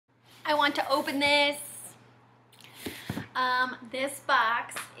I want to open this. This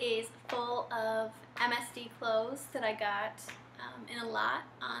box is full of MSD clothes that I got in a lot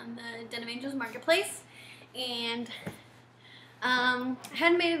on the Den of Angels Marketplace, and I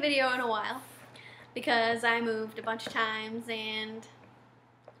hadn't made a video in a while because I moved a bunch of times and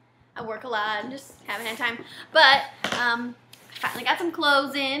I work a lot and just haven't had time. But I finally got some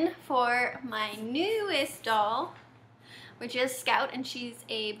clothes in for my newest doll, which is Scout, and she's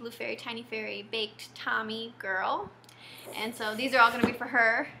a Blue Fairy, Tiny Fairy, Baked Tommy girl. And so these are all going to be for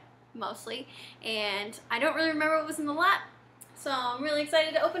her, mostly. And I don't really remember what was in the lot, so I'm really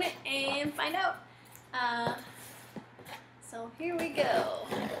excited to open it and find out. So here we go.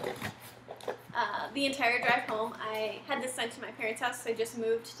 The entire drive home, I had this sent to my parents' house, so I just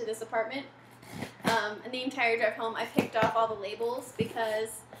moved to this apartment. And the entire drive home, I picked off all the labels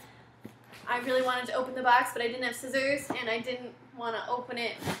because I really wanted to open the box, but I didn't have scissors, and I didn't want to open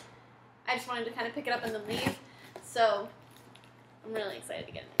it. I just wanted to kind of pick it up and then leave. So I'm really excited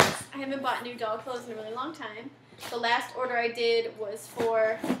to get into this. I haven't bought new doll clothes in a really long time. The last order I did was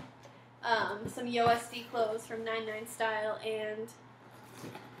for some USD clothes from 99 Style, and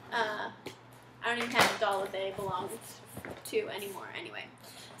I don't even have the doll that they belonged to anymore anyway.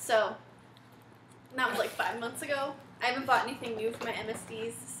 So that was like 5 months ago. I haven't bought anything new for my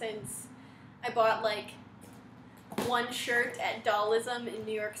MSDs since I bought like one shirt at Dollism in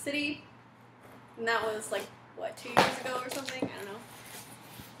New York City, and that was like, what, 2 years ago or something? I don't know.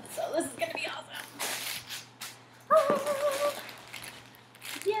 So this is gonna be awesome. Oh,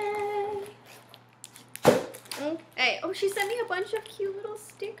 yay! Okay. Oh, she sent me a bunch of cute little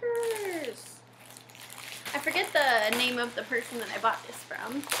stickers. I forget the name of the person that I bought this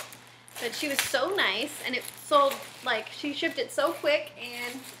from, but she was so nice, and it sold, like, she shipped it so quick,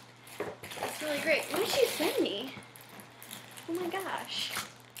 and it's really great. What did she send me? Oh my gosh.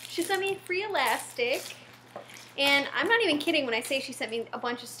 She sent me a free elastic, and I'm not even kidding when I say she sent me a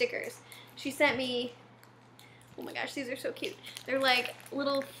bunch of stickers. She sent me, oh my gosh, these are so cute. They're like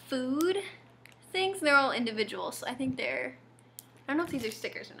little food things, and they're all individual, so I think they're, I don't know if these are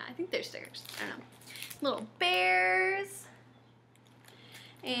stickers or not. I think they're stickers. I don't know. Little bears,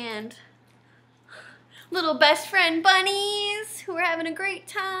 and little best friend bunnies who are having a great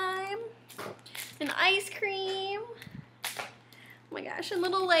time, and ice cream. Oh my gosh, and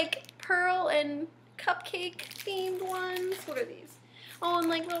little like pearl and cupcake themed ones. What are these? Oh, and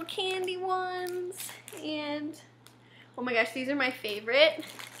like little candy ones. And oh my gosh, these are my favorite.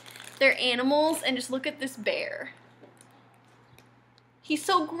 They're animals, and just look at this bear. He's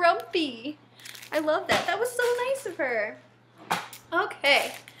so grumpy. I love that. That was so nice of her.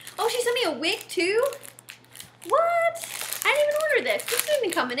 Okay. Oh, she sent me a wig too? What? I didn't even order this. This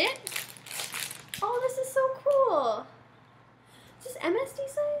didn't come in it. Oh, this is so cool. Is this MSD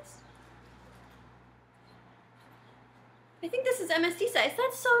size? I think this is MSD size.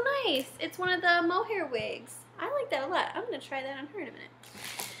 That's so nice. It's one of the mohair wigs. I like that a lot. I'm going to try that on her in a minute.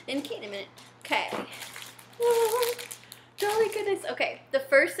 And Kate in a minute. Okay. Oh, jolly goodness. Okay, the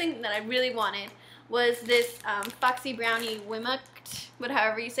first thing that I really wanted was this Foxy Browny Wimmocked,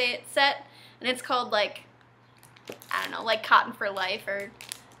 whatever you say it, set. And it's called, like, I don't know, like Cotton for Life or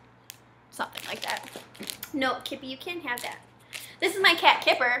something like that. No, Kippy, you can't have that. This is my cat,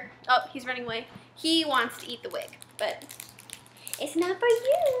 Kipper. Oh, he's running away. He wants to eat the wig, but it's not for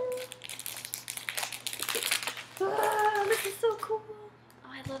you. Oh, this is so cool. Oh,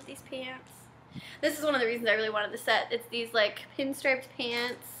 I love these pants. This is one of the reasons I really wanted the set. It's these like pinstriped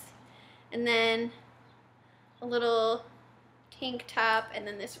pants, and then a little tank top, and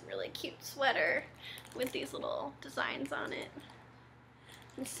then this really cute sweater with these little designs on it.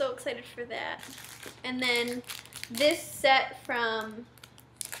 I'm so excited for that. And then this set from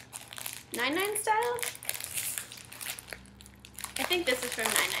 99 Style. I think this is from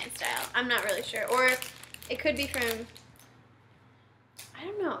 99 Style. I'm not really sure. Or it could be from, I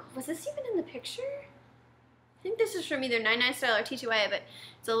don't know. Was this even in the picture? I think this is from either 99 Style or TTYA, but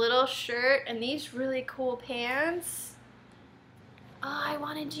it's a little shirt and these really cool pants. Oh, I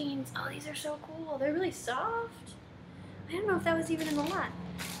wanted jeans. Oh, these are so cool. They're really soft. I don't know if that was even in the lot.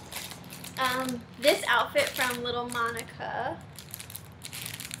 This outfit from Little Monica.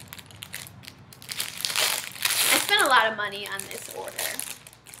 I spent a lot of money on this order,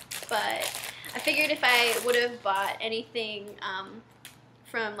 but I figured if I would have bought anything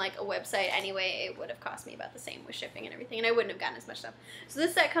from like a website anyway, it would have cost me about the same with shipping and everything, and I wouldn't have gotten as much stuff. So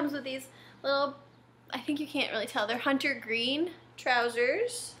this set comes with these little, I think you can't really tell, they're hunter green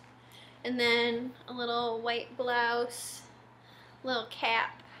trousers, and then a little white blouse, little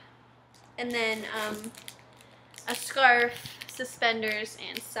cap, and then a scarf suspenders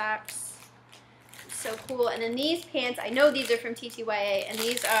and socks. So cool. And then these pants, I know these are from TTYA, and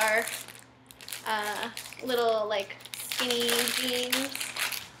these are little like skinny jeans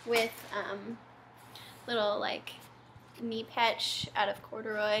with little like knee patch out of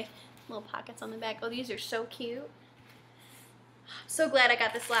corduroy, little pockets on the back. Oh, these are so cute. So glad I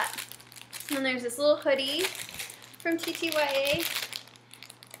got this lot. And then there's this little hoodie from TTYA.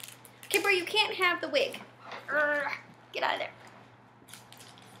 Kipper, you can't have the wig. Urgh, get out of there.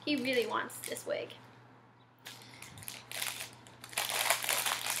 He really wants this wig.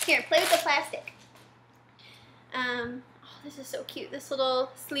 Here, play with the plastic. Oh, this is so cute. This little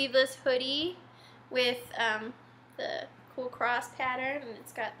sleeveless hoodie with the cool cross pattern, and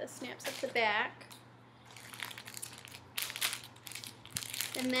it's got the snaps up the back.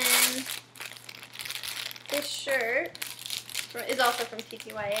 And then this shirt is also from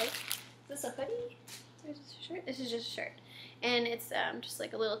TTYA. Is this a hoodie? Or is this a shirt? This is just a shirt. And it's just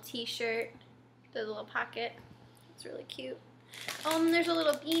like a little t-shirt. There's a little pocket. It's really cute. Oh, and there's a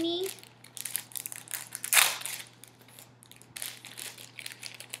little beanie.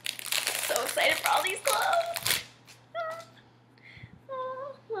 So excited for all these clothes.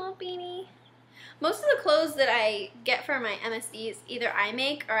 Oh, little beanie. Most of the clothes that I get from my MSDs, either I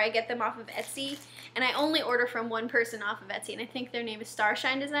make or I get them off of Etsy. And I only order from one person off of Etsy, and I think their name is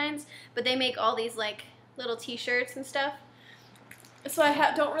Starshine Designs. But they make all these like little t-shirts and stuff. So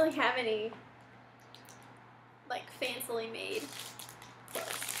I don't really have any like fancily made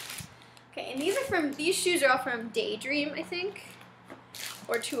clothes. Okay, and these shoes are all from Daydream, I think.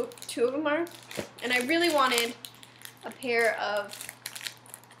 Or two of them are. And I really wanted a pair of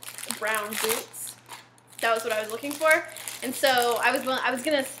brown boots. That was what I was looking for. And so I was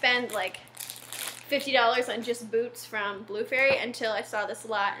gonna spend like $50 on just boots from Blue Fairy until I saw this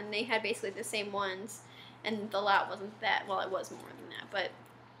lot, and they had basically the same ones, and the lot wasn't that, well, it was more than that, but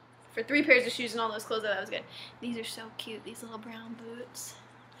for 3 pairs of shoes and all those clothes, that was good. These are so cute, these little brown boots.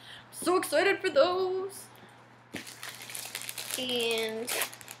 I'm so excited for those. And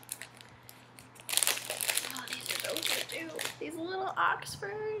oh, these are so good too. These little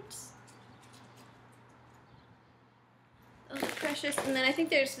Oxfords. Those are precious. And then I think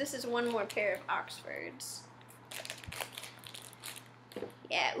this is one more pair of Oxfords.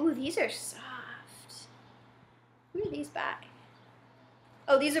 Yeah, ooh, these are soft. Who are these by?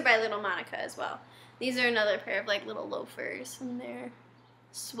 Oh, these are by Little Monica as well. These are another pair of like little loafers, and they're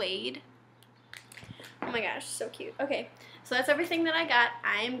suede. Oh my gosh, so cute. Okay, so that's everything that I got.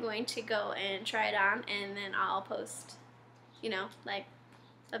 I am going to go and try it on, and then I'll post, you know, like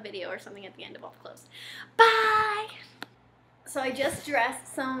a video or something at the end of all the clothes. Bye! So I just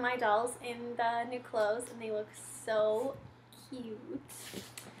dressed some of my dolls in the new clothes, and they look so cute.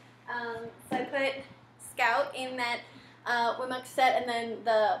 So I put Scout in that Wimux set, and then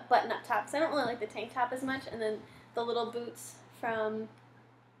the button-up top, because I don't really like the tank top as much, and then the little boots from,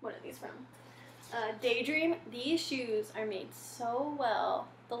 what are these from? Daydream. These shoes are made so well.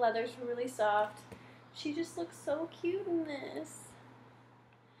 The leather's really soft. She just looks so cute in this.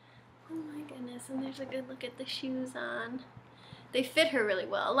 Oh my goodness, and there's a good look at the shoes on. They fit her really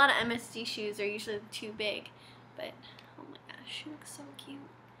well. A lot of MSD shoes are usually too big, but oh my gosh, she looks so cute.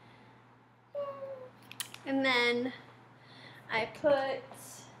 And then I put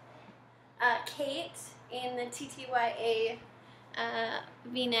Kate in the TTYA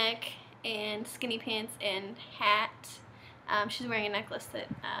V-neck and skinny pants and hat. She's wearing a necklace that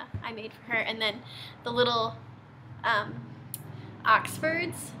I made for her. And then the little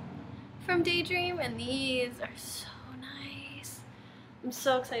Oxfords from Daydream, and these are so nice. I'm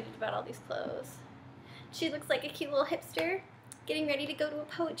so excited about all these clothes. She looks like a cute little hipster getting ready to go to a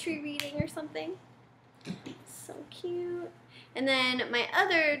poetry reading or something. So cute. And then my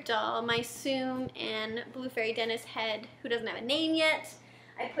other doll, my Soom and Blue Fairy Dennis Head, who doesn't have a name yet,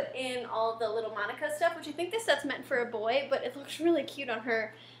 I put in all the Little Monica stuff, which I think this set's meant for a boy, but it looks really cute on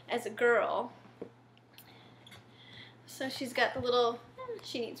her as a girl. So she's got the little,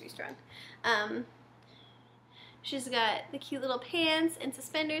 she needs restrung. She's got the cute little pants and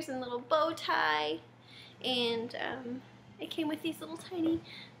suspenders and little bow tie. And it came with these little tiny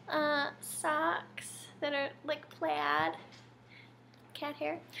socks that are like plaid, cat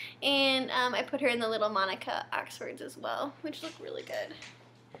hair. And I put her in the Little Monica Oxfords as well, which look really good.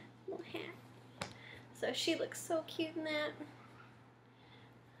 Little hat. So she looks so cute in that.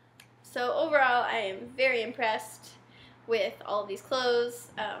 So overall, I am very impressed with all of these clothes.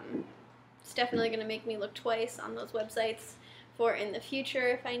 It's definitely going to make me look twice on those websites for in the future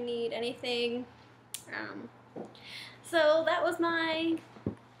if I need anything. So that was my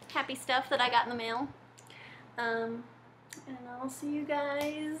happy stuff that I got in the mail. I And I'll see you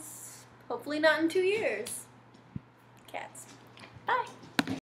guys hopefully not in 2 years. Cats.